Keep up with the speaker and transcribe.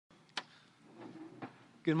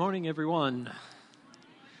Good morning, everyone.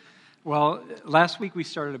 Well, last week we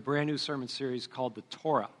started a brand new sermon series called the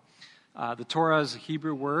Torah. The Torah is a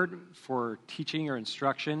Hebrew word for teaching or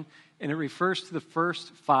instruction, and it refers to the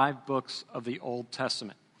first 5 books of the Old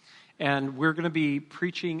Testament. And we're going to be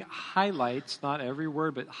preaching highlights, not every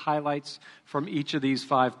word, but highlights from each of these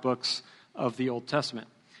 5 books of the Old Testament.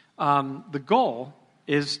 The goal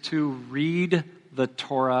is to read the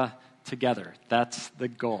Torah together. That's the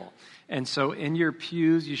goal. And so in your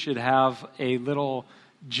pews, you should have a little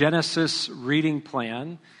Genesis reading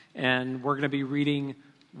plan, and we're going to be reading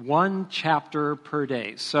 1 chapter per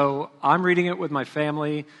day. So I'm reading it with my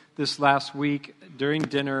family this last week during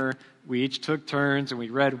dinner. We each took turns, and we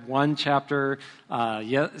read 1 chapter.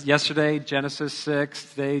 Yesterday, Genesis 6,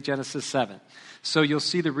 today, Genesis 7. So you'll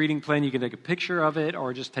see the reading plan. You can take a picture of it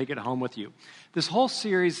or just take it home with you. This whole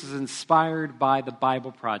series is inspired by the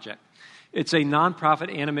Bible Project. It's a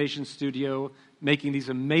nonprofit animation studio making these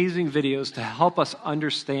amazing videos to help us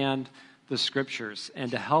understand the Scriptures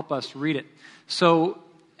and to help us read it. So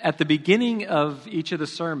at the beginning of each of the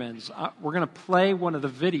sermons, we're going to play one of the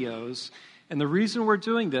videos, and the reason we're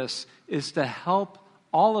doing this is to help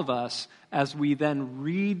all of us as we then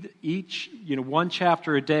read each, 1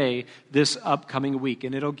 chapter a day this upcoming week.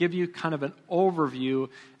 And it'll give you kind of an overview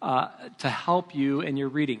to help you in your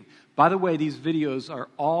reading. By the way, these videos are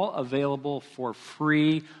all available for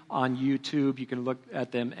free on YouTube. You can look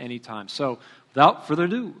at them anytime. So without further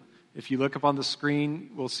ado, if you look up on the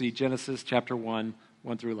screen, we'll see Genesis chapter 1,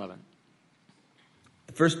 1 through 11.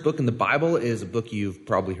 The first book in the Bible is a book you've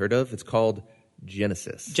probably heard of. It's called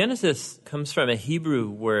Genesis. Genesis comes from a Hebrew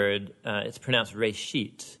word. It's pronounced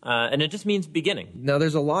Reshit, and it just means beginning. Now,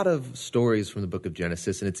 there's a lot of stories from the book of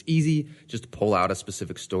Genesis, and it's easy just to pull out a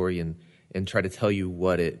specific story and try to tell you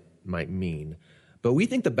what it might mean. But we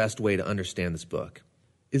think the best way to understand this book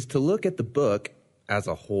is to look at the book as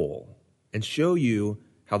a whole and show you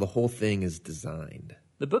how the whole thing is designed.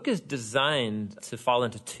 The book is designed to fall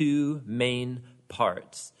into 2 main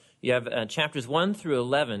parts. You have chapters 1 through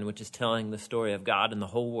 11, which is telling the story of God and the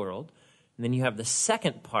whole world. And then you have the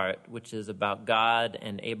second part, which is about God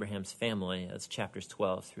and Abraham's family, as chapters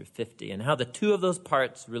 12 through 50. And how the 2 of those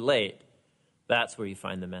parts relate, that's where you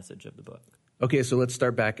find the message of the book. Okay, so let's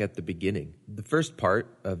start back at the beginning. The first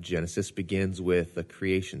part of Genesis begins with a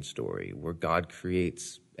creation story where God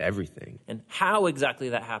creates everything. And how exactly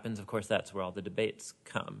that happens, of course, that's where all the debates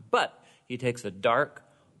come. But he takes a dark,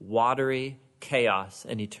 watery chaos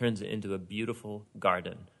and he turns it into a beautiful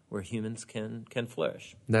garden where humans can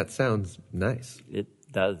flourish. That sounds nice. It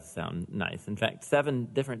does sound nice. In fact, 7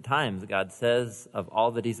 different times God says of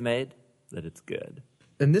all that he's made that it's good.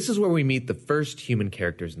 And this is where we meet the first human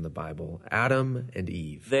characters in the Bible, Adam and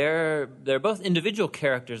Eve. They're both individual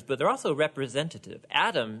characters, but they're also representative.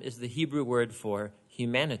 Adam is the Hebrew word for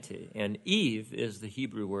humanity, and Eve is the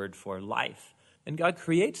Hebrew word for life. And God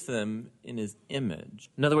creates them in his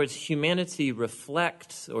image. In other words, humanity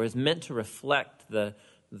reflects, or is meant to reflect, the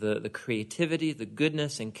creativity, the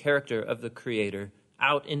goodness, and character of the Creator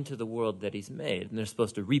out into the world that he's made. And they're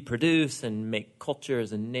supposed to reproduce and make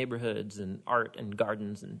cultures and neighborhoods and art and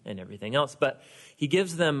gardens and everything else. But he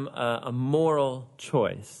gives them a moral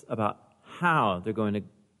choice about how they're going to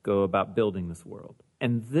go about building this world.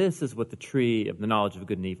 And this is what the tree of the knowledge of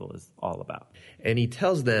good and evil is all about. And he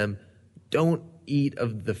tells them, don't eat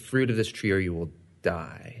of the fruit of this tree or you will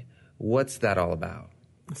die. What's that all about?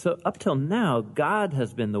 So up till now, God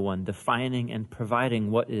has been the one defining and providing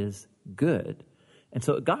what is good. And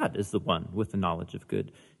so God is the one with the knowledge of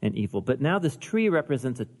good and evil. But now this tree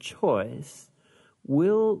represents a choice.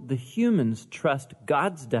 Will the humans trust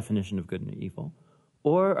God's definition of good and evil?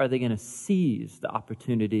 Or are they going to seize the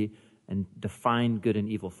opportunity and define good and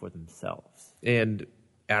evil for themselves? And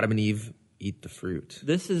Adam and Eve eat the fruit.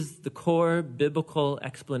 This is the core biblical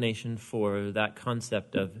explanation for that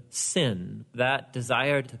concept of sin, that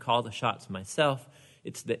desire to call the shots myself.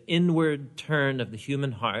 It's the inward turn of the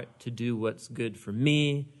human heart to do what's good for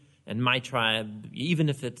me and my tribe, even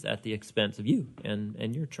if it's at the expense of you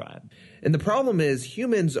and your tribe. And the problem is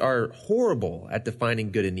humans are horrible at defining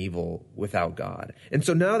good and evil without God. And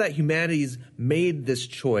so now that humanity's made this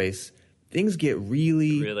choice, things get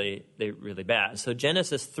really bad. So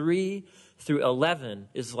Genesis 3 through 11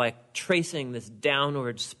 is like tracing this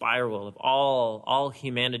downward spiral of all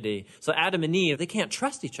humanity. So Adam and Eve, they can't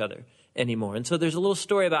trust each other anymore. And so there's a little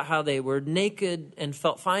story about how they were naked and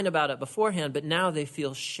felt fine about it beforehand, but now they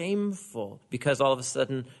feel shameful because all of a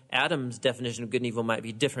sudden Adam's definition of good and evil might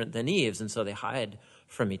be different than Eve's, and so they hide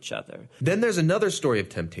from each other. Then there's another story of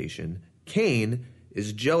temptation. Cain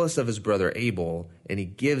is jealous of his brother Abel, and he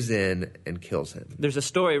gives in and kills him. There's a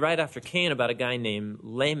story right after Cain about a guy named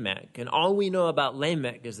Lamech. And all we know about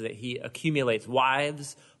Lamech is that he accumulates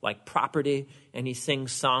wives like property, and he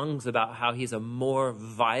sings songs about how he's a more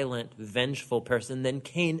violent, vengeful person than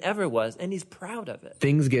Cain ever was, and he's proud of it.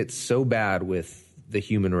 Things get so bad with the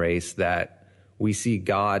human race that we see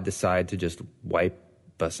God decide to just wipe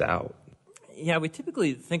us out. Yeah, we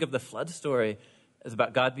typically think of the flood story as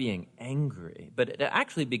about God being angry, but it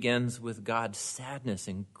actually begins with God's sadness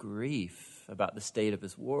and grief about the state of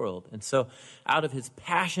his world. And so out of his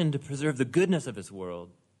passion to preserve the goodness of his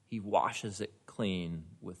world, he washes it clean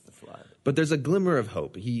with the flood. But there's a glimmer of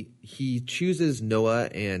hope. He chooses Noah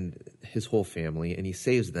and his whole family, and he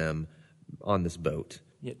saves them on this boat.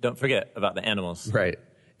 Yeah, don't forget about the animals. Right,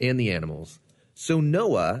 and the animals. So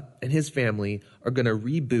Noah and his family are going to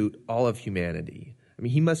reboot all of humanity. I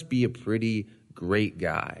mean, he must be a pretty great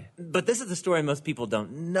guy. But this is the story most people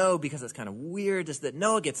don't know because it's kind of weird, is that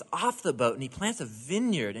Noah gets off the boat and he plants a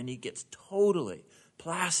vineyard and he gets totally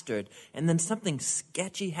plastered. And then something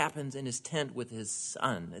sketchy happens in his tent with his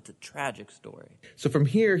son. It's a tragic story. So from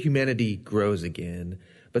here, humanity grows again,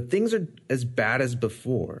 but things are as bad as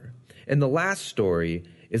before. And the last story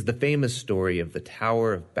is the famous story of the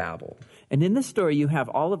Tower of Babel. And in this story, you have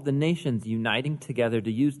all of the nations uniting together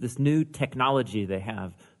to use this new technology they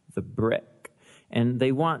have, the brick. And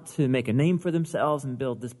they want to make a name for themselves and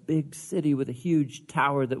build this big city with a huge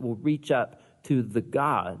tower that will reach up to the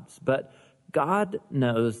gods. But God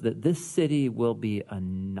knows that this city will be a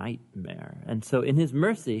nightmare. And so in his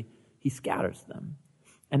mercy, he scatters them.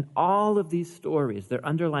 And all of these stories, they're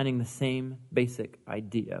underlining the same basic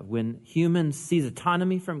idea. When humans seize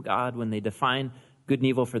autonomy from God, when they define good and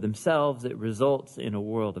evil for themselves, it results in a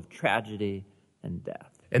world of tragedy and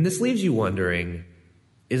death. And this leaves you wondering,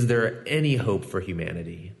 is there any hope for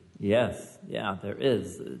humanity? Yes, yeah, there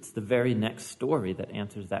is. It's the very next story that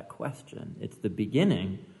answers that question. It's the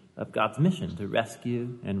beginning of God's mission to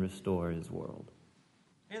rescue and restore his world.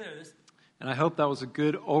 Hey there, And I hope that was a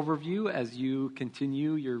good overview as you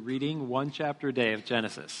continue your reading one chapter a day of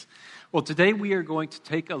Genesis. Well, today we are going to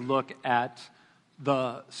take a look at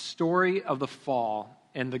the story of the fall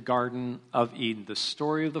in the Garden of Eden. The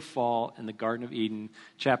story of the fall in the Garden of Eden,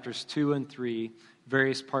 chapters 2 and 3,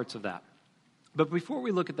 various parts of that. But before we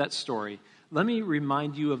look at that story, let me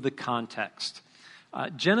remind you of the context.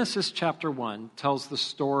 Genesis chapter 1 tells the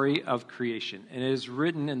story of creation, and it is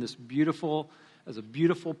written in this beautiful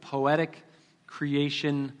poetic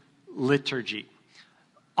creation liturgy.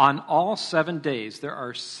 On all 7 days, there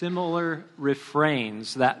are similar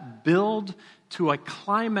refrains that build to a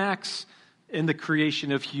climax in the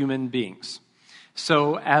creation of human beings.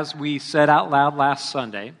 So as we said out loud last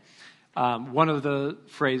Sunday, one of the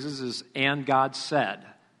phrases is, "And God said,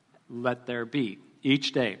 let there be,"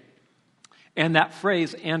 each day. And that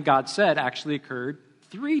phrase, "and God said," actually occurred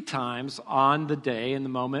 3 times on the day in the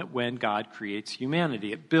moment when God creates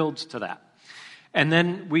humanity. It builds to that. And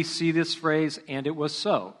then we see this phrase, "and it was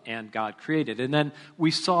so," and God created. And then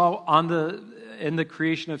we saw in the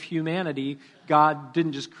creation of humanity, God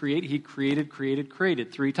didn't just create, he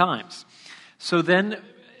created 3 times. So then,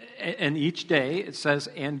 and each day it says,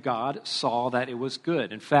 "and God saw that it was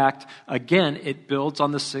good." In fact, again, it builds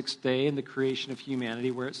on the 6th day in the creation of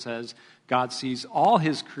humanity where it says, God sees all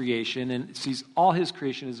his creation and sees all his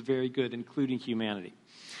creation as very good, including humanity.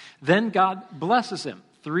 Then God blesses him.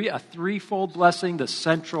 A threefold blessing. The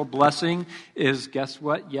central blessing is, guess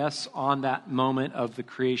what? Yes, on that moment of the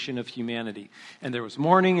creation of humanity. And there was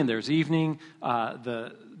morning and there's evening,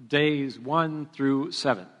 the days 1 through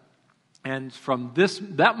 7. And from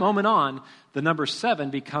that moment on, the number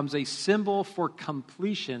 7 becomes a symbol for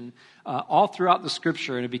completion all throughout the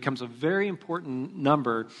Scripture, and it becomes a very important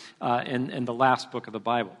number in the last book of the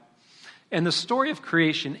Bible. And the story of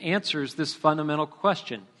creation answers this fundamental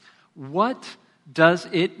question. What does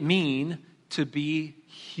it mean to be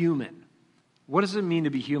human? What does it mean to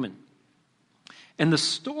be human? And the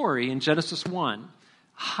story in Genesis 1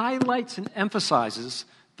 highlights and emphasizes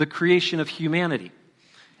the creation of humanity.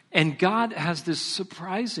 And God has this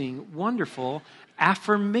surprising, wonderful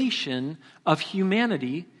affirmation of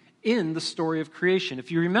humanity in the story of creation.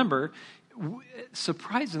 If you remember,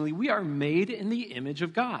 surprisingly, we are made in the image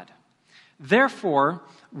of God. Therefore,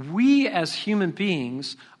 we as human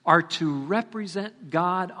beings are to represent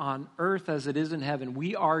God on earth as it is in heaven.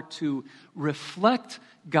 We are to reflect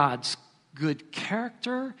God's good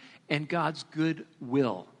character and God's good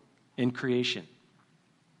will in creation.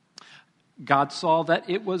 God saw that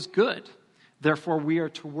it was good. Therefore, we are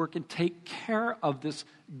to work and take care of this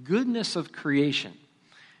goodness of creation.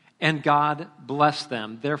 and God blessed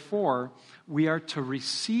them. Therefore, we are to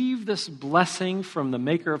receive this blessing from the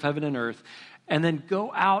maker of heaven and earth, and then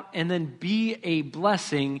go out and then be a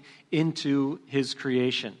blessing into his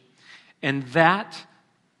creation. And that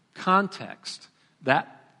context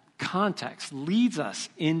leads us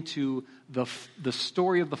into the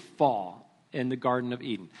story of the fall in the Garden of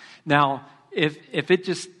Eden. Now, if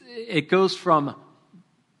it goes from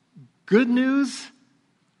good news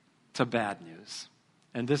to bad news.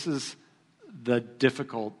 And this is the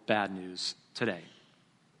difficult bad news today.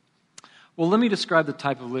 Well, let me describe the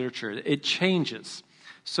type of literature. It changes.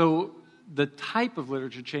 So the type of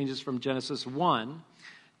literature changes from Genesis 1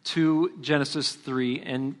 to Genesis 3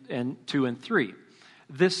 and 2 and 3.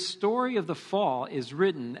 This story of the fall is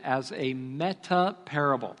written as a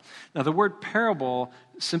meta-parable. Now, the word parable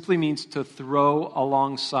simply means to throw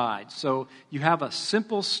alongside. So you have a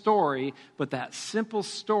simple story, but that simple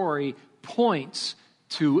story points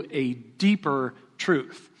to a deeper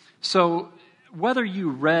truth. So whether you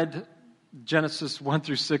read Genesis 1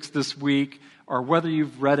 through 6 this week, or whether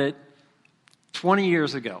you've read it 20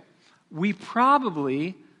 years ago, we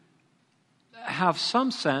probably have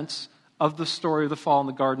some sense of the story of the fall in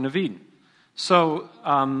the Garden of Eden. So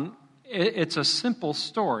it's a simple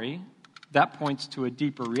story that points to a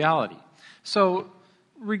deeper reality. So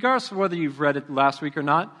regardless of whether you've read it last week or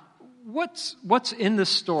not, what's in this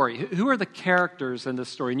story? Who are the characters in this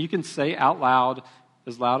story? And you can say out loud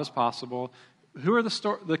as possible, who are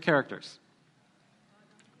the characters?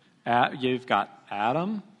 You've got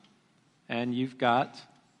Adam and you've got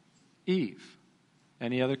Eve.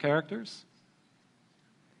 Any other characters?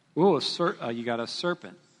 Oh, you got a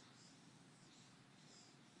serpent.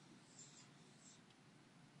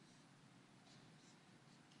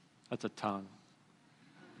 That's a tongue.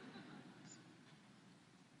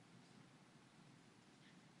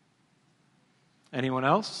 Anyone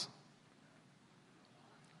else?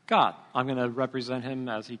 God. I'm going to represent him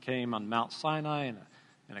as he came on Mount Sinai in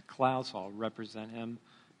a cloud, so I'll represent him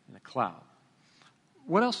in a cloud.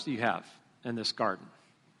 What else do you have in this garden?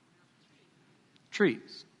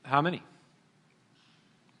 Trees. How many?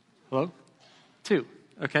 Hello? 2.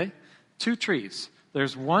 Okay. 2 trees.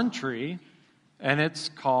 There's one tree, and it's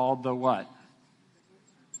called the what?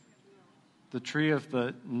 The tree of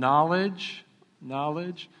the knowledge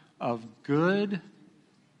of good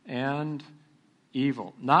and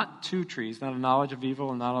evil. Not 2 trees, not a knowledge of evil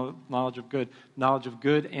and not a knowledge of good. Knowledge of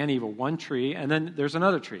good and evil. One tree, and then there's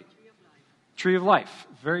another tree. Tree of life.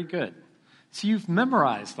 Very good. So you've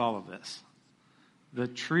memorized all of this. The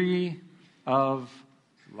tree of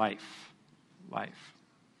life. Life.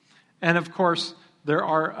 And of course, there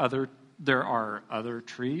are other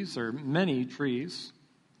trees. There are many trees,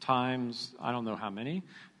 times I don't know how many.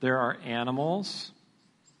 There are animals.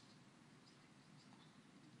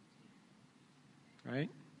 Right?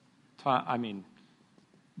 I mean,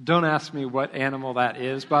 don't ask me what animal that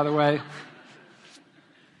is, by the way.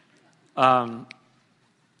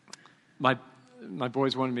 My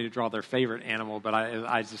boys wanted me to draw their favorite animal, but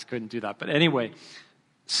I just couldn't do that. But anyway,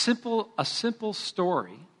 a simple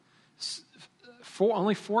story,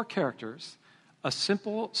 only 4 characters, a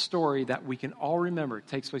simple story that we can all remember. It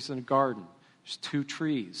takes place in a garden. There's 2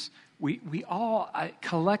 trees. We all,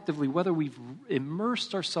 collectively, whether we've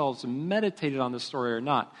immersed ourselves and meditated on this story or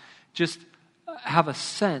not, just have a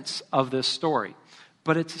sense of this story.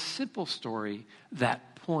 But it's a simple story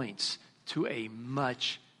that points to a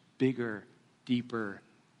much bigger, deeper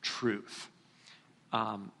truth.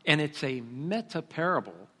 And it's a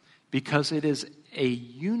meta-parable because it is a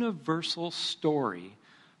universal story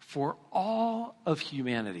for all of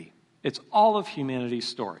humanity. It's all of humanity's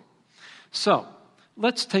story. So,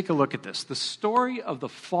 let's take a look at this. The story of the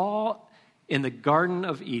fall in the Garden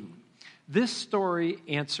of Eden. This story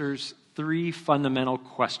answers 3 fundamental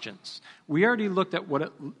questions. We already looked at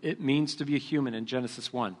what it means to be a human in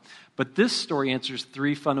Genesis 1. But this story answers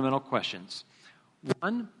 3 fundamental questions.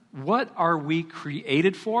 1, what are we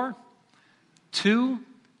created for? 2,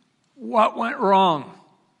 what went wrong?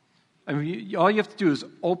 I mean, all you have to do is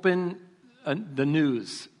open the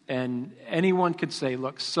news, and anyone could say,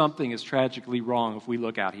 look, something is tragically wrong if we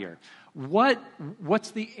look out here.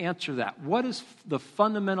 What's the answer to that? What is the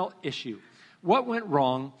fundamental issue? What went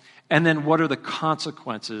wrong? And then what are the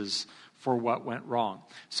consequences for what went wrong?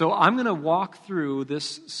 So I'm going to walk through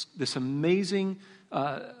this amazing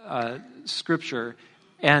scripture,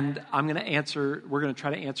 and we're going to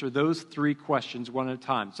try to answer those 3 questions one at a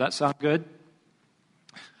time. Does that sound good?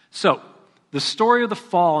 So, the story of the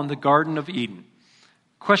fall in the Garden of Eden.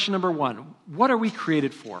 Question number 1, what are we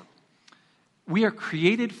created for? We are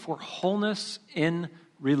created for wholeness in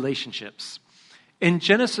relationships. In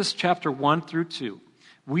Genesis chapter 1 through 2,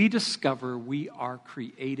 we discover we are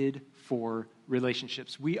created for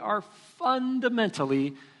relationships. We are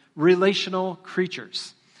fundamentally relational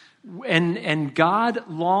creatures. And God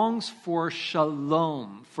longs for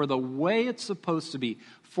shalom, for the way it's supposed to be,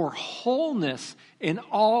 for wholeness in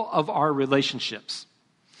all of our relationships.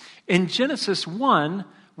 In Genesis 1,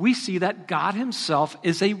 we see that God himself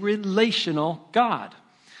is a relational God.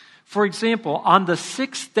 For example, on the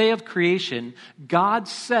sixth day of creation, God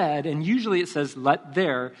said, and usually it says let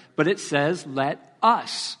there, but it says let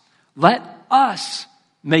us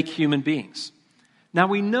make human beings. Now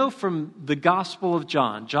we know from the Gospel of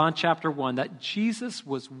John chapter 1, that Jesus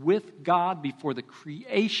was with God before the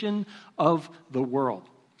creation of the world.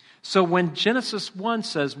 So when Genesis 1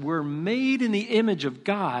 says we're made in the image of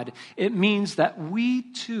God, it means that we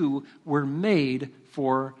too were made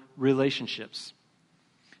for relationships.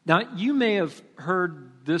 Now, you may have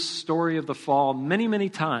heard this story of the fall many, many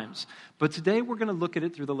times, but today we're going to look at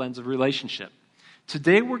it through the lens of relationship.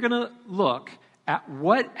 Today we're going to look at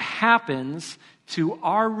what happens to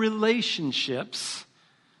our relationships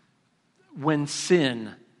when sin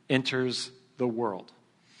enters the world.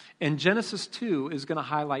 And Genesis 2 is going to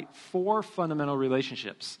highlight 4 fundamental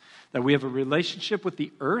relationships. That we have a relationship with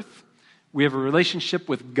the earth, we have a relationship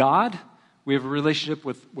with God, we have a relationship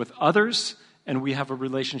with others, and we have a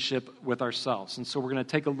relationship with ourselves. And so we're going to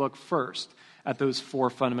take a look first at those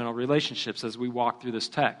 4 fundamental relationships as we walk through this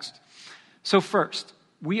text. So first,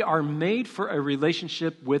 we are made for a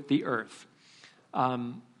relationship with the earth.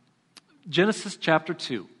 Genesis chapter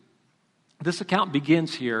 2. This account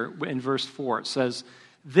begins here in verse 4. It says,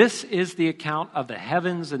 "This is the account of the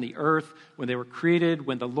heavens and the earth when they were created,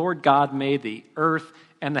 when the Lord God made the earth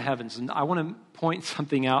and the heavens." And I want to point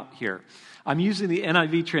something out here. I'm using the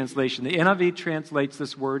NIV translation. The NIV translates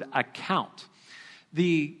this word account.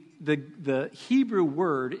 The Hebrew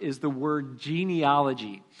word is the word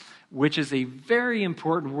genealogy, which is a very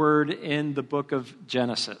important word in the book of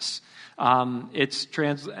Genesis. If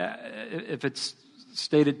it's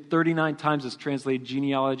stated 39 times, it's translated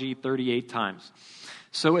genealogy 38 times.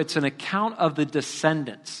 So it's an account of the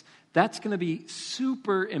descendants. That's going to be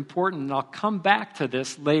super important, and I'll come back to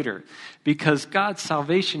this later, because God's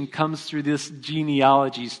salvation comes through this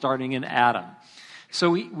genealogy starting in Adam.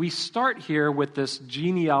 So we start here with this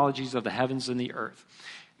genealogies of the heavens and the earth.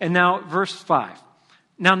 And now, verse 5.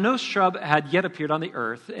 "Now no shrub had yet appeared on the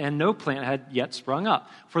earth, and no plant had yet sprung up.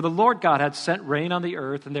 For the Lord God had sent rain on the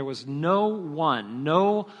earth, and there was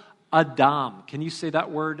no Adam." Can you say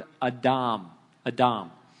that word? Adam.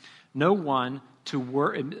 No one to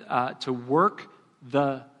work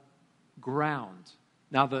the ground.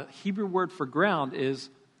 Now the Hebrew word for ground is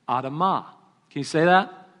Adamah. Can you say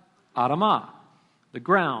that? Adamah. The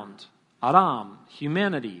ground. Adam.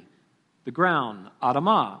 Humanity. The ground.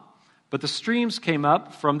 Adamah. "But the streams came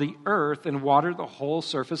up from the earth and watered the whole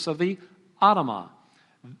surface of the Adamah.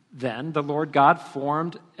 Then the Lord God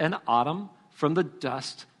formed an Adam from the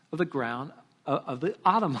dust of the ground of the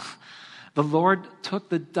Adamah." The Lord took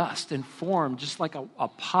the dust and formed, just like a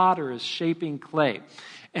potter is shaping clay.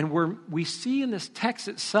 And we see in this text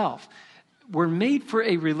itself, we're made for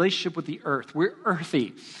a relationship with the earth. We're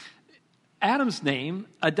earthy. Adam's name,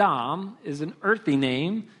 Adam, is an earthy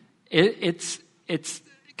name. It's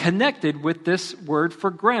connected with this word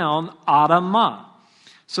for ground, Adamah.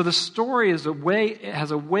 So the story has a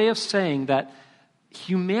way of saying that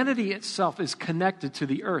humanity itself is connected to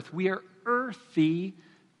the earth. We are earthy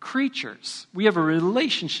creatures. We have a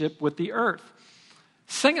relationship with the earth.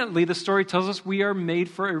 Secondly, the story tells us we are made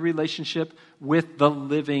for a relationship with the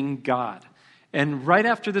living God. And right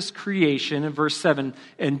after this creation, in verse 7,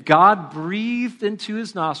 "And God breathed into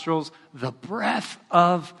his nostrils the breath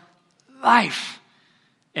of life.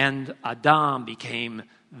 And Adam became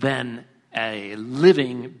then a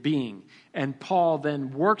living being." And Paul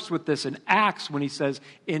then works with this in Acts when he says,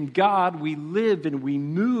 in God we live and we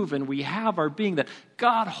move and we have our being, that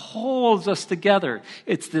God holds us together.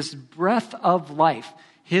 It's this breath of life,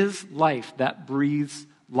 his life, that breathes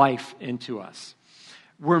life into us.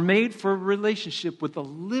 We're made for a relationship with the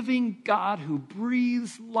living God who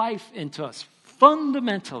breathes life into us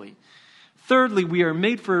fundamentally. Thirdly, we are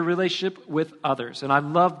made for a relationship with others. And I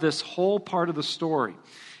love this whole part of the story.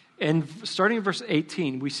 And starting in verse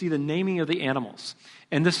 18, we see the naming of the animals.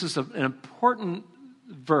 And this is an important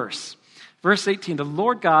verse. Verse 18, "The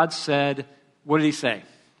Lord God said," what did he say?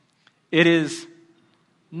 "It is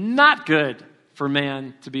not good for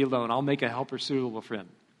man to be alone. I'll make a helper suitable for him."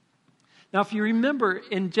 Now, if you remember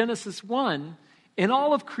in Genesis 1, in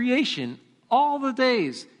all of creation, all the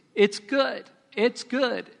days, it's good. It's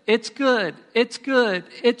good. It's good. It's good.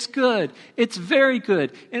 It's good. It's very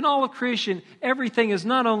good. In all of creation, everything is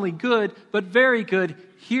not only good, but very good.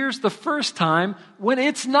 Here's the first time when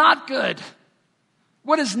it's not good.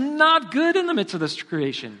 What is not good in the midst of this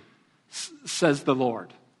creation, says the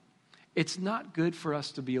Lord? It's not good for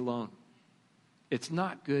us to be alone. It's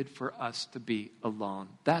not good for us to be alone.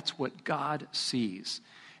 That's what God sees.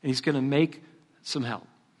 And he's going to make some help.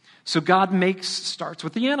 So God starts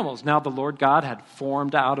with the animals. Now the Lord God had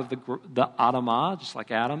formed out of the Adamah, just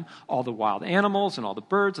like Adam, all the wild animals and all the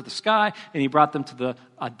birds of the sky, and he brought them to the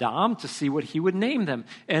Adam to see what he would name them.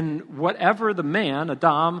 And whatever the man,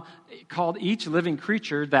 Adam, called each living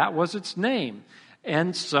creature, that was its name.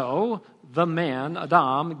 And so the man,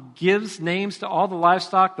 Adam, gives names to all the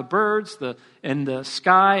livestock, the birds, and the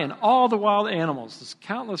sky, and all the wild animals, there's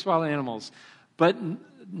countless wild animals. But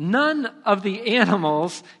none of the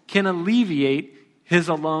animals can alleviate his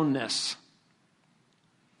aloneness.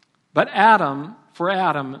 But for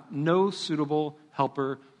Adam, no suitable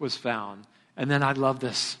helper was found. And then I love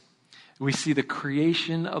this. We see the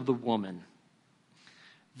creation of the woman.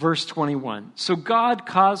 Verse 21. So God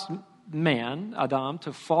caused man, Adam,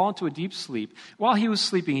 to fall into a deep sleep. While he was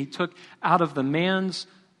sleeping, he took out of the man's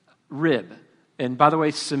rib. And by the way,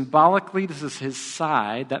 symbolically, this is his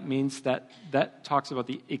side. That means that talks about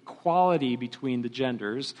the equality between the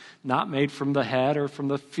genders, not made from the head or from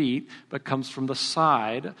the feet, but comes from the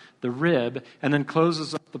side, the rib, and then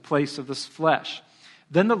closes up the place of this flesh.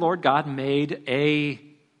 Then the Lord God made a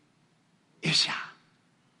Isha. Can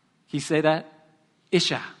you say that?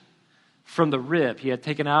 Isha. From the rib he had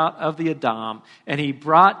taken out of the Adam, and he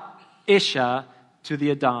brought Isha to the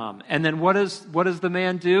Adam. And then what does the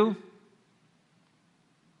man do?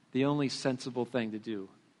 The only sensible thing to do.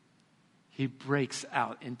 He breaks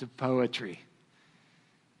out into poetry.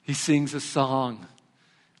 He sings a song,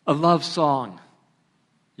 a love song.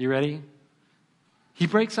 You ready? He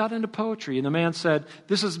breaks out into poetry, and the man said,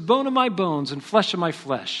 "This is bone of my bones and flesh of my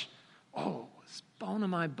flesh." Oh, it's bone of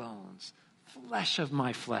my bones, flesh of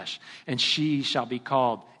my flesh. And she shall be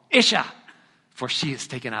called Isha, for she is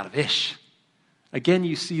taken out of Ish. Again,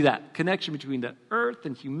 you see that connection between the earth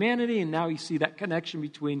and humanity, and now you see that connection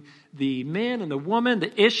between the man and the woman,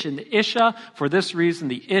 the Ish and the Isha. For this reason,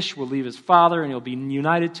 the Ish will leave his father, and he'll be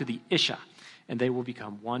united to the Isha, and they will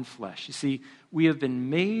become one flesh. You see, we have been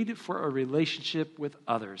made for a relationship with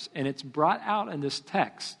others, and it's brought out in this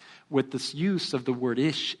text with this use of the word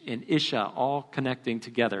Ish and Isha all connecting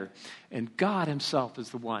together. And God himself is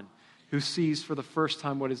the one who sees for the first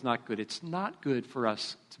time what is not good. It's not good for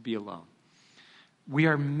us to be alone. We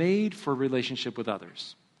are made for a relationship with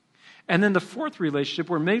others. And then the fourth relationship,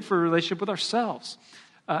 we're made for a relationship with ourselves.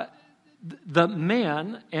 The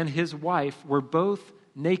man and his wife were both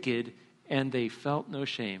naked, and they felt no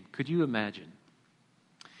shame. Could you imagine?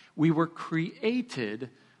 We were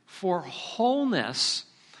created for wholeness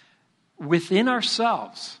within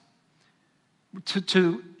ourselves,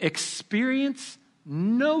 to experience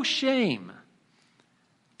no shame.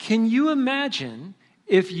 Can you imagine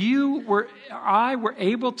if I were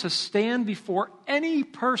able to stand before any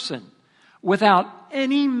person without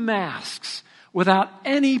any masks, without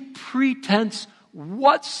any pretense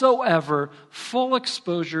whatsoever, full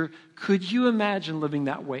exposure? Could you imagine living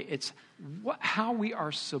that way? It's how we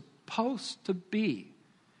are supposed to be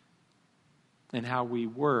and how we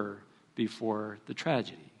were before the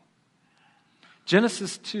tragedy.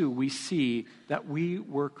 Genesis 2, we see that we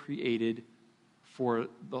were created for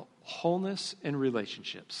the wholeness in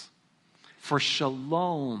relationships, for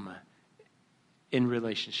shalom in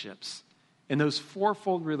relationships, in those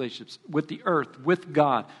fourfold relationships with the earth, with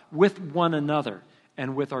God, with one another,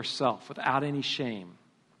 and with ourselves, without any shame.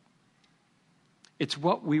 It's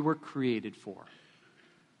what we were created for.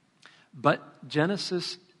 But in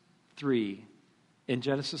Genesis 3,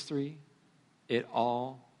 it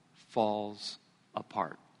all falls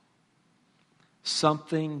apart.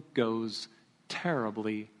 Something goes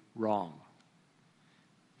terribly wrong.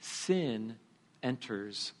 Sin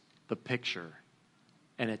enters the picture,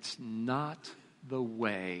 and it's not the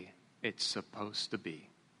way it's supposed to be.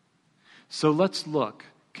 So let's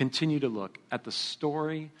continue to look at the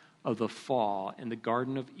story of the fall in the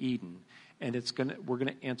Garden of Eden, and we're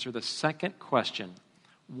going to answer the second question.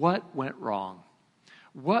 What went wrong?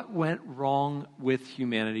 What went wrong with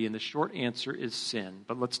humanity? And the short answer is sin.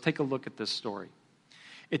 But let's take a look at this story.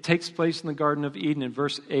 It takes place in the Garden of Eden in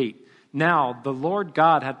verse 8. Now, the Lord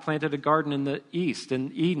God had planted a garden in the east,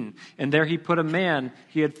 in Eden, and there he put a man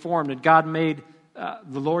he had formed, and God made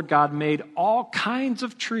the Lord God made all kinds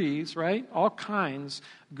of trees, right? All kinds,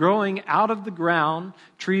 growing out of the ground,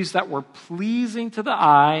 trees that were pleasing to the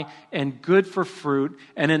eye and good for fruit.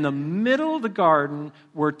 And in the middle of the garden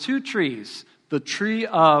were two trees, the tree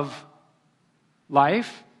of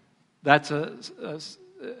life, that's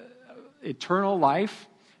eternal life,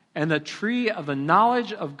 and the tree of the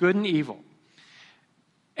knowledge of good and evil.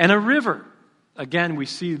 And a river. Again, we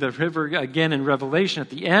see the river again in Revelation at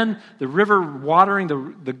the end, the river watering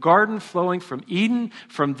the garden flowing from Eden.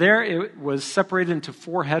 From there, it was separated into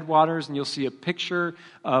four headwaters, and you'll see a picture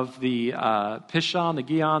of the Pishon, the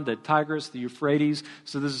Gihon, the Tigris, the Euphrates.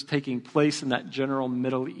 So this is taking place in that general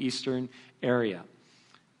Middle Eastern area.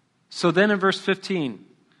 So then in verse 15,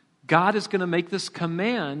 God is going to make this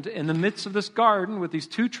command in the midst of this garden with these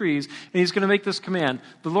two trees, and he's going to make this command.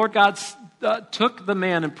 The Lord God took the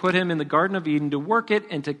man and put him in the Garden of Eden to work it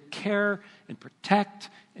and to care and protect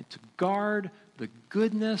and to guard the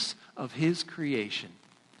goodness of his creation.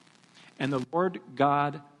 And the Lord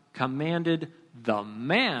God commanded the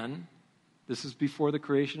man, this is before the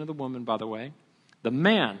creation of the woman, by the way, the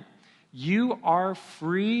man, you are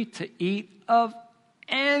free to eat of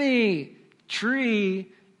any tree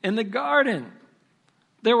in the garden.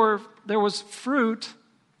 There was fruit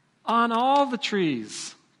on all the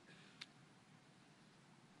trees.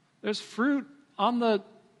 There's fruit on the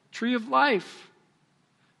tree of life.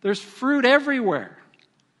 There's fruit everywhere.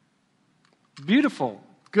 Beautiful,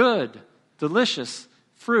 good, delicious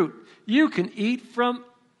fruit. You can eat from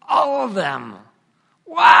all of them.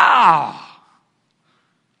 Wow!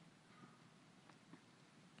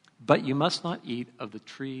 But you must not eat of the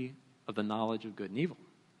tree of the knowledge of good and evil.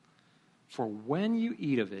 For when you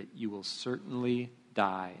eat of it, you will certainly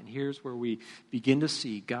die. And here's where we begin to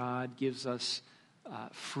see God gives us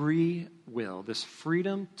free will, this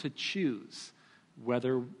freedom to choose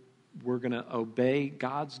whether we're going to obey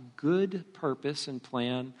God's good purpose and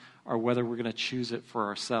plan or whether we're going to choose it for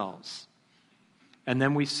ourselves. And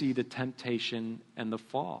then we see the temptation and the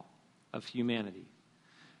fall of humanity.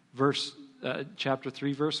 Chapter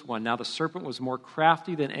 3, verse 1. Now the serpent was more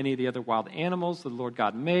crafty than any of the other wild animals the Lord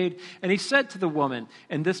God made. And he said to the woman,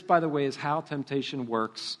 and this, by the way, is how temptation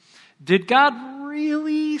works. Did God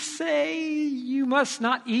really say you must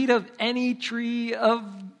not eat of any tree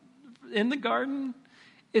in the garden?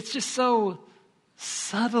 It's just so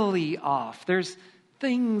subtly off. There's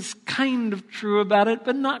things kind of true about it,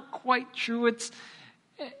 but not quite true. It's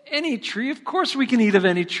any tree. Of course we can eat of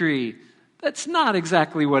any tree. That's not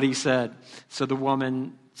exactly what he said. So the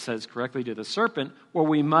woman says correctly to the serpent, well,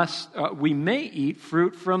 we may eat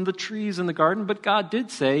fruit from the trees in the garden, but God did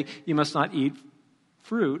say you must not eat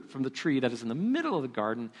fruit from the tree that is in the middle of the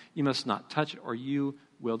garden. You must not touch it or you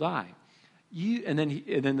will die. And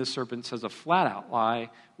then the serpent says a flat out lie,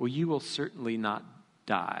 well, you will certainly not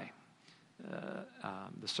die.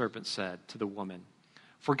 The serpent said to the woman,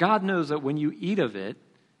 for God knows that when you eat of it,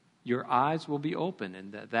 your eyes will be open,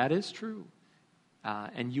 and that is true.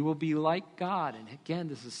 And you will be like God. And again,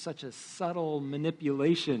 this is such a subtle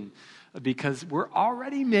manipulation because we're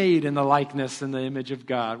already made in the likeness and the image of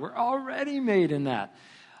God. We're already made in that.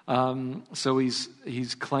 So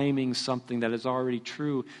he's claiming something that is already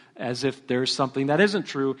true as if there's something that isn't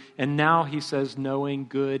true. And now he says, knowing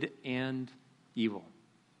good and evil.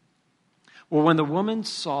 Well, when the woman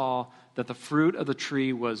saw that the fruit of the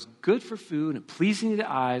tree was good for food and pleasing to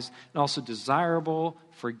the eyes and also desirable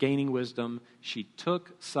for gaining wisdom, she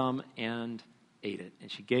took some and ate it.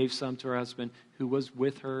 And she gave some to her husband who was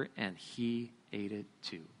with her, and he ate it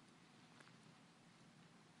too.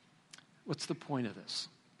 What's the point of this?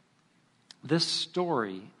 This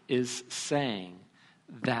story is saying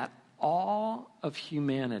that all of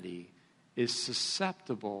humanity is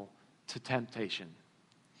susceptible to temptation.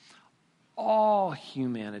 All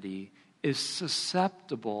humanity is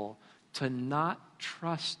susceptible to not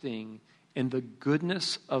trusting in the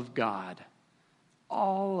goodness of God.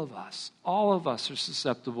 All of us are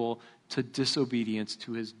susceptible to disobedience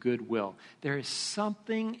to his good will. There is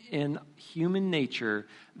something in human nature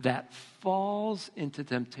that falls into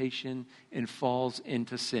temptation and falls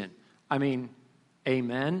into sin. I mean,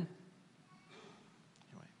 amen?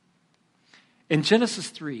 Anyway. In Genesis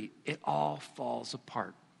 3, it all falls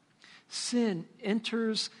apart. Sin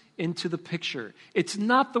enters into the picture. It's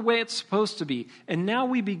not the way it's supposed to be. And now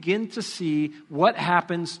we begin to see what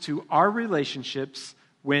happens to our relationships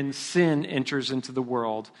when sin enters into the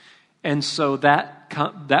world. And so that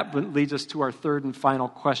leads us to our third and final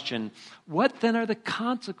question. What then are the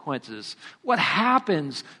consequences? What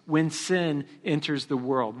happens when sin enters the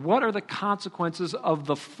world? What are the consequences of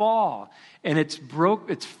the fall? And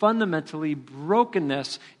it's fundamentally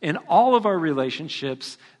brokenness in all of our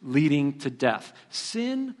relationships leading to death.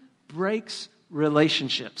 Sin breaks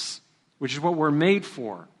relationships, which is what we're made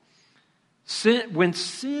for. When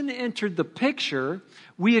sin entered the picture,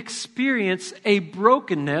 we experience a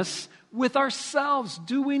brokenness with ourselves,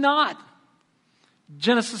 do we not?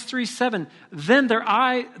 Genesis 3:7. Then the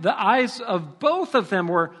eyes of both of them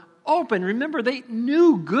were open. Remember, they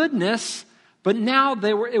knew goodness, but now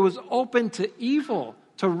it was open to evil,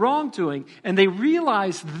 to wrongdoing. And they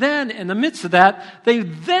realized then, in the midst of that, they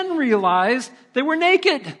then realized they were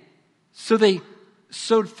naked. So they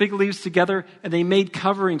sewed fig leaves together and they made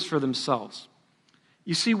coverings for themselves.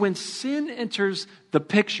 You see, when sin enters the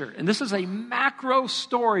picture, and this is a macro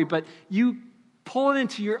story, but you pull it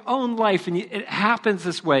into your own life and it happens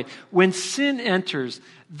this way. When sin enters,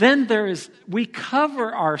 then we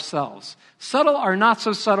cover ourselves. Subtle or not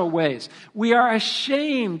so subtle ways. We are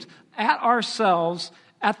ashamed at ourselves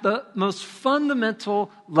at the most fundamental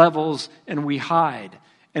levels, and we hide.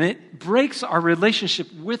 And it breaks our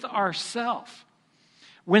relationship with ourselves.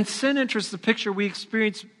 When sin enters the picture, we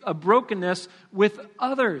experience a brokenness with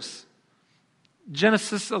others.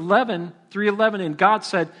 Genesis 3:11, and God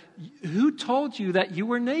said, "Who told you that you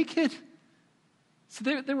were naked?" So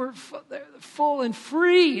they were full and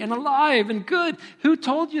free and alive and good. Who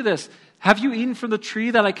told you this? Have you eaten from the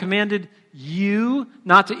tree that I commanded you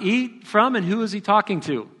not to eat from? And who is he talking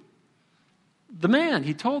to? The man.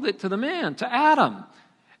 He told it to the man, to Adam.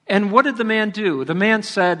 And what did the man do? The man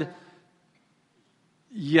said,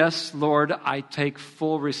 "Yes, Lord, I take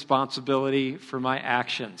full responsibility for my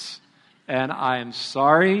actions. And I am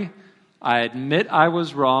sorry. I admit I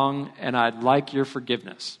was wrong, and I'd like your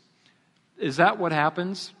forgiveness." Is that what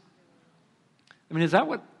happens? I mean, is that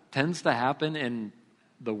what tends to happen in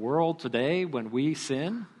the world today when we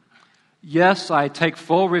sin? Yes, I take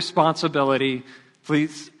full responsibility.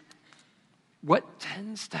 Please. What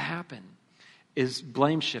tends to happen is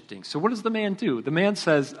blame shifting. So what does the man do? The man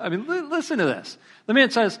says, listen to this. The man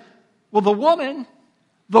says, well, the woman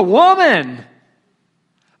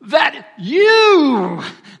that you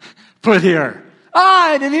put here.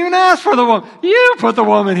 I didn't even ask for the woman. You put the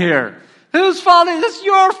woman here. Whose fault is this?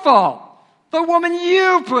 Your fault. The woman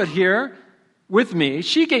you put here with me,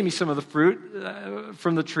 she gave me some of the fruit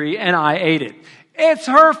from the tree and I ate it. It's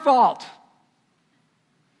her fault.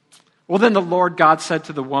 Well, then the Lord God said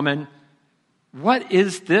to the woman, "What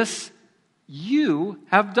is this you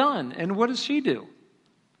have done?" And what does she do?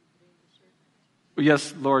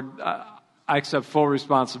 "Yes, Lord, I accept full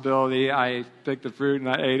responsibility. I picked the fruit and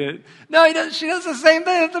I ate it." No, she does the same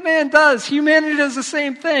thing that the man does. Humanity does the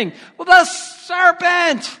same thing. Well, the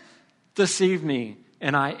serpent deceived me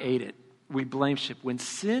and I ate it. We blame shift. When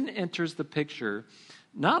sin enters the picture,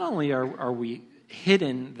 not only are we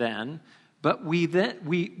hidden then, but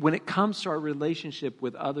when it comes to our relationship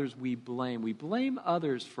with others, we blame. We blame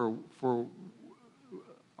others for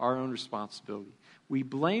our own responsibility. We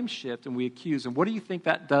blame shift and we accuse. And what do you think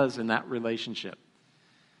that does in that relationship?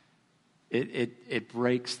 It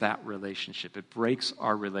breaks that relationship. It breaks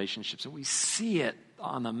our relationships. And we see it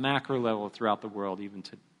on the macro level throughout the world, even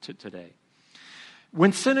to today.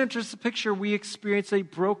 When sin enters the picture, we experience a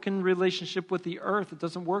broken relationship with the earth. It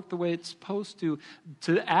doesn't work the way it's supposed to.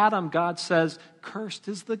 To Adam, God says, "Cursed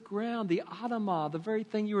is the ground, the Adamah, the very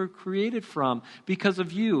thing you were created from, because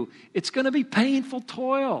of you. It's going to be painful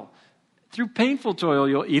toil. Through painful toil,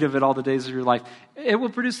 you'll eat of it all the days of your life. It will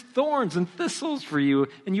produce thorns and thistles for you,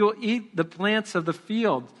 and you will eat the plants of the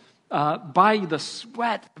field. By the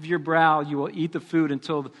sweat of your brow, you will eat the food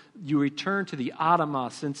until you return to the Adamah,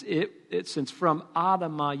 since from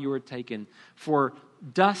Adamah you were taken. For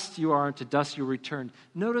dust you are, and to dust you return."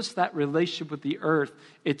 Notice that relationship with the earth.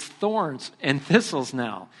 It's thorns and thistles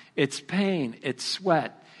now. It's pain. It's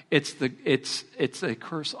sweat. It's a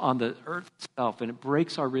curse on the earth itself, and it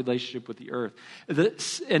breaks our relationship with the earth.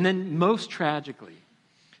 And then most tragically,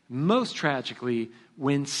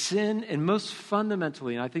 when sin, and most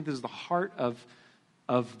fundamentally, and I think this is the heart of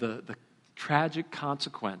the tragic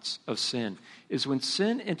consequence of sin, is when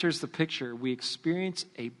sin enters the picture, we experience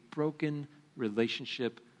a broken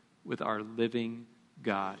relationship with our living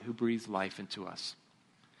God who breathes life into us.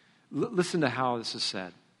 Listen to how this is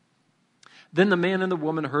said. "Then the man and the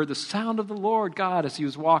woman heard the sound of the Lord God as he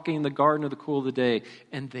was walking in the garden of the cool of the day,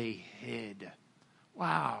 and they hid."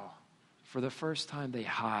 Wow. For the first time, they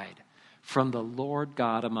hide from the Lord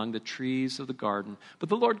God among the trees of the garden. But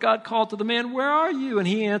the Lord God called to the man, 'Where are you?' And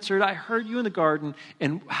he answered, 'I heard you in the garden.'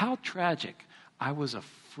 And how tragic. 'I was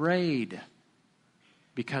afraid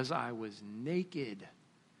because I was naked,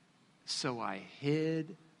 so I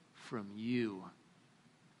hid from you.'"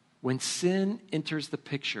 When sin enters the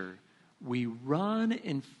picture, we run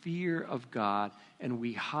in fear of God and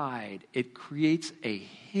we hide. It creates a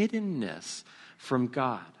hiddenness from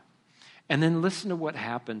God. And then listen to what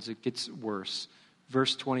happens. It gets worse.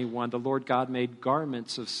 Verse 21, the Lord God made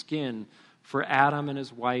garments of skin for Adam and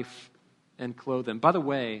his wife and clothed them. By the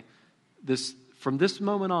way, from this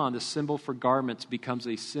moment on, the symbol for garments becomes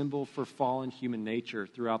a symbol for fallen human nature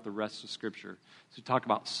throughout the rest of Scripture. So we talk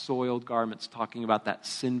about soiled garments, talking about that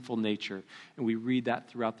sinful nature. And we read that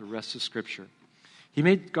throughout the rest of Scripture. He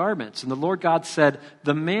made garments, and the Lord God said,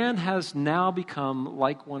 "The man has now become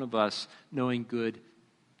like one of us, knowing good."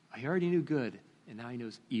 He already knew good, and now he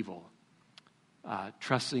knows evil.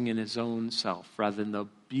 Trusting in his own self rather than the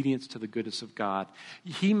obedience to the goodness of God.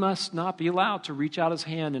 He must not be allowed to reach out his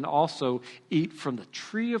hand and also eat from the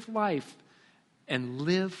tree of life and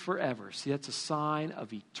live forever. See, that's a sign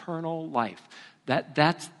of eternal life.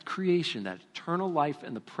 That's creation, that eternal life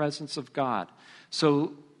in the presence of God.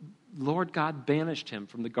 So Lord God banished him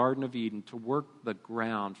from the Garden of Eden to work the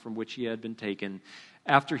ground from which he had been taken.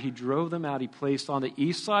 After he drove them out, he placed on the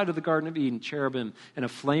east side of the Garden of Eden cherubim and a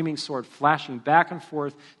flaming sword flashing back and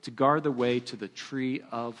forth to guard the way to the tree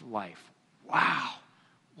of life. Wow,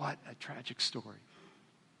 what a tragic story.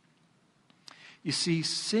 You see,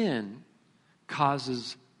 sin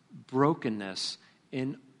causes brokenness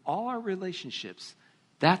in all our relationships.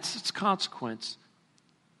 That's its consequence.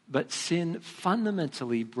 But sin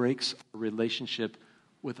fundamentally breaks a relationship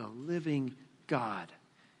with a living God.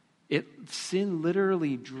 Sin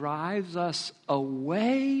literally drives us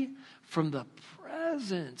away from the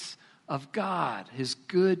presence of God, his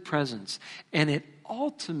good presence. And it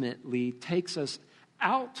ultimately takes us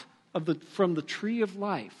out from the tree of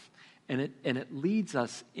life. And it leads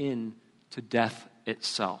us into death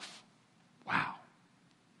itself. Wow.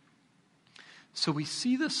 So we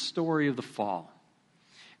see the story of the fall.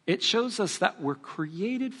 It shows us that we're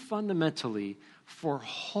created fundamentally for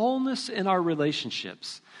wholeness in our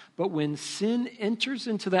relationships. But when sin enters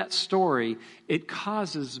into that story, it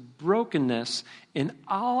causes brokenness in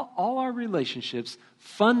all our relationships,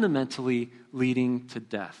 fundamentally leading to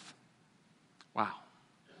death. Wow.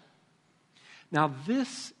 Now,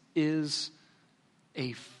 this is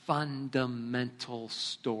a fundamental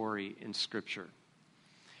story in Scripture.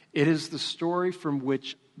 It is the story from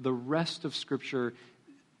which the rest of Scripture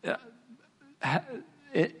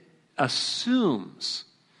it assumes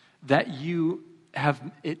that you have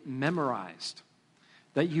it memorized,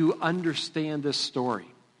 that you understand this story.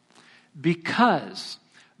 Because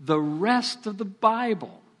the rest of the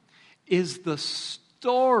Bible is the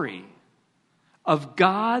story of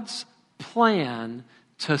God's plan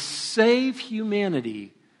to save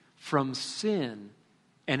humanity from sin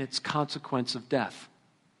and its consequence of death.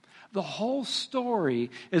 The whole story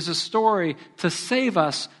is a story to save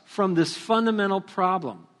us from this fundamental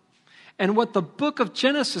problem. And what the book of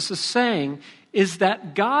Genesis is saying is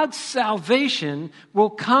that God's salvation will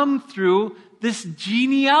come through this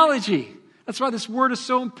genealogy. That's why this word is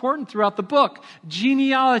so important throughout the book.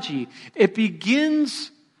 Genealogy. It begins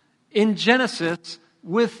in Genesis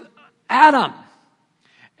with Adam.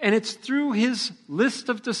 And it's through his list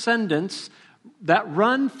of descendants that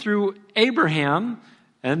run through Abraham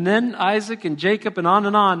and then Isaac and Jacob and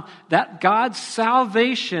on, that God's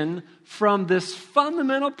salvation from this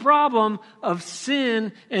fundamental problem of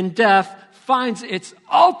sin and death finds its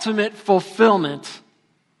ultimate fulfillment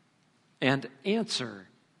and answer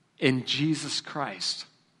in Jesus Christ.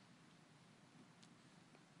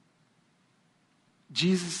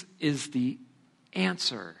 Jesus is the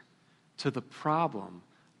answer to the problem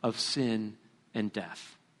of sin and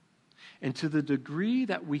death. And to the degree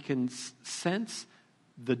that we can sense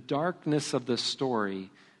the darkness of the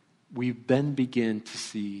story, we then begin to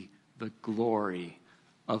see the glory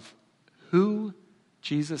of who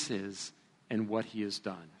Jesus is and what he has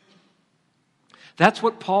done. That's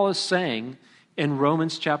what Paul is saying in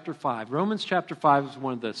Romans chapter 5. Romans chapter 5 is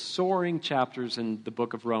one of the soaring chapters in the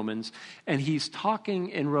book of Romans, and he's talking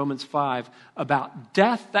in Romans 5 about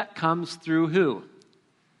death that comes through who?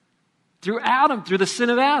 Through Adam, through the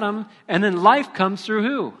sin of Adam, and then life comes through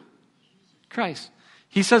who? Christ.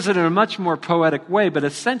 He says it in a much more poetic way, but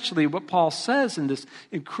essentially what Paul says in this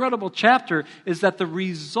incredible chapter is that the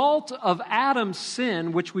result of Adam's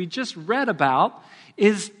sin, which we just read about,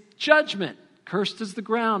 is judgment. Cursed is the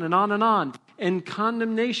ground, and on, and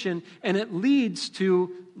condemnation, and it leads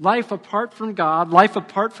to life apart from God, life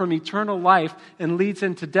apart from eternal life, and leads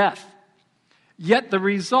into death. Yet the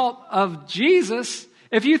result of Jesus,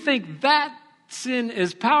 if you think that sin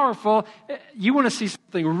is powerful, you want to see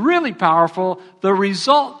something really powerful. The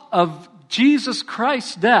result of Jesus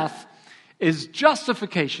Christ's death is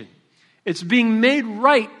justification. It's being made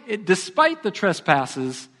right despite the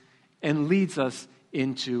trespasses and leads us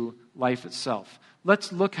into life itself.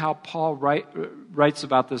 Let's look how Paul writes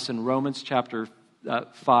about this in Romans chapter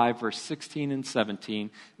 5, verse 16 and 17.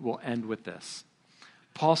 We'll end with this.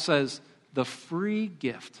 Paul says, the free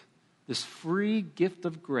gift, this free gift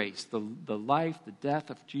of grace, the life, the death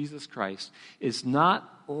of Jesus Christ, is not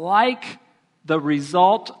like the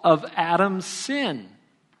result of Adam's sin.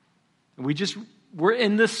 We're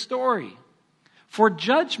in this story. For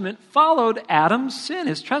judgment followed Adam's sin,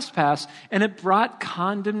 his trespass, and it brought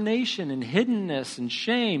condemnation and hiddenness and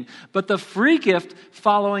shame. But the free gift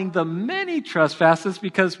following the many trespasses,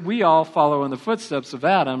 because we all follow in the footsteps of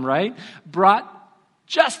Adam, right, brought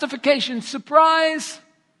justification. Surprise!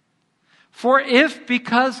 For if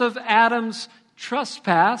because of Adam's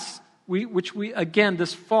trespass, again,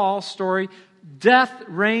 this fall story, death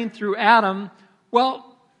reigned through Adam,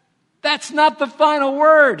 well, that's not the final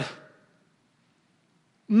word.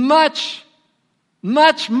 Much,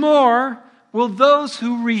 much more will those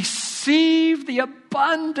who receive the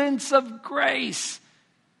abundance of grace,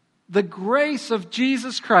 the grace of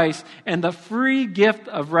Jesus Christ, and the free gift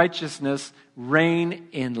of righteousness reign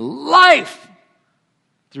in life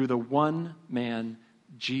through the one man,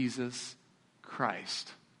 Jesus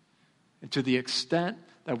Christ. And to the extent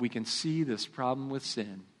that we can see this problem with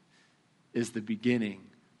sin is the beginning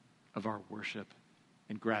of our worship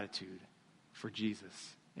and gratitude for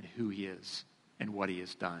Jesus and who he is and what he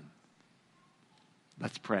has done.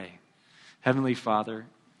 Let's pray. Heavenly Father,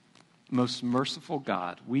 most merciful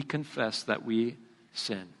God, we confess that we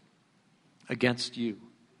sin against you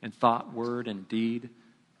in thought, word, and deed.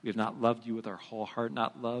 We have not loved you with our whole heart,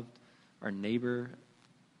 not loved our neighbor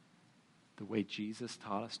the way Jesus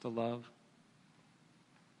taught us to love.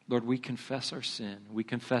 Lord, we confess our sin. We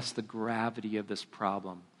confess the gravity of this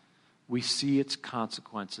problem. We see its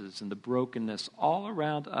consequences and the brokenness all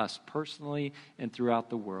around us personally and throughout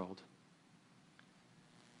the world.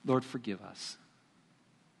 Lord, forgive us.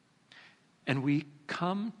 And we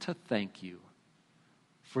come to thank you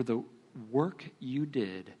for the work you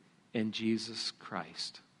did in Jesus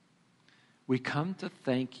Christ. We come to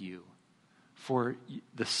thank you for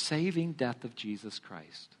the saving death of Jesus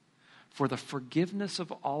Christ, for the forgiveness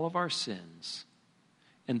of all of our sins,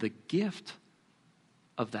 and the gift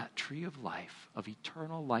of that tree of life, of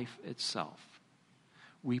eternal life itself.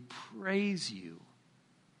 We praise you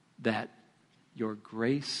that your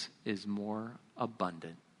grace is more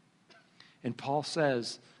abundant. And Paul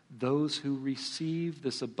says, those who receive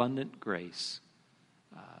this abundant grace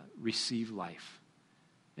receive life.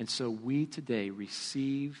 And so we today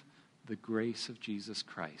receive the grace of Jesus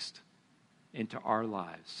Christ into our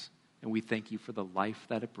lives. And we thank you for the life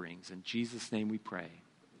that it brings. In Jesus' name we pray.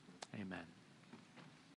 Amen.